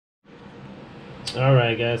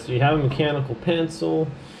Alright guys, so you have a mechanical pencil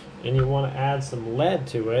and you want to add some lead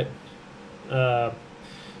to it, but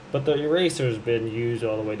the eraser's been used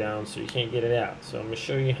all the way down so you can't get it out. So I'm going to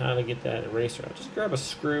show you how to get that eraser out. Just grab a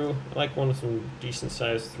screw. I like one with some decent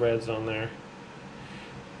sized threads on there.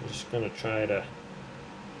 I'm just going to try to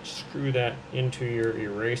screw that into your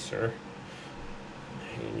eraser,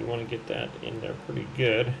 and you want to get that in there pretty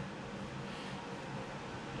good,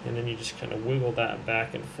 and then you just kind of wiggle that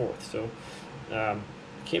back and forth. So it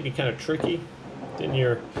can be kind of tricky. Then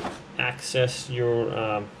you access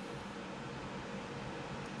your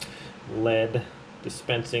lead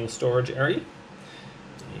dispensing storage area,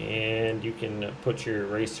 and you can put your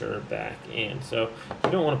eraser back in. So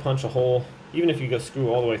you don't want to punch a hole. Even if you go screw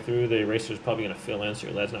all the way through, the eraser is probably going to fill in, so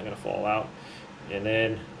your lead's not going to fall out. And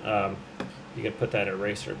then you can put that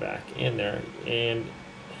eraser back in there. And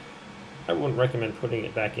I wouldn't recommend putting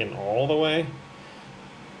it back in all the way,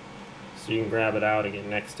 so you can grab it out again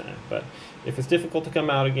next time. But if it's difficult to come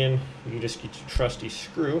out again, you can just get your trusty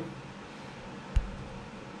screw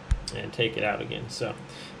and take it out again. So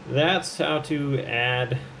that's how to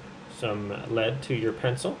add some lead to your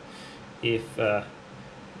pencil if the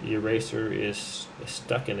eraser is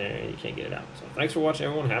stuck in there and you can't get it out. So thanks for watching,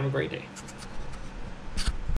 everyone. Have a great day.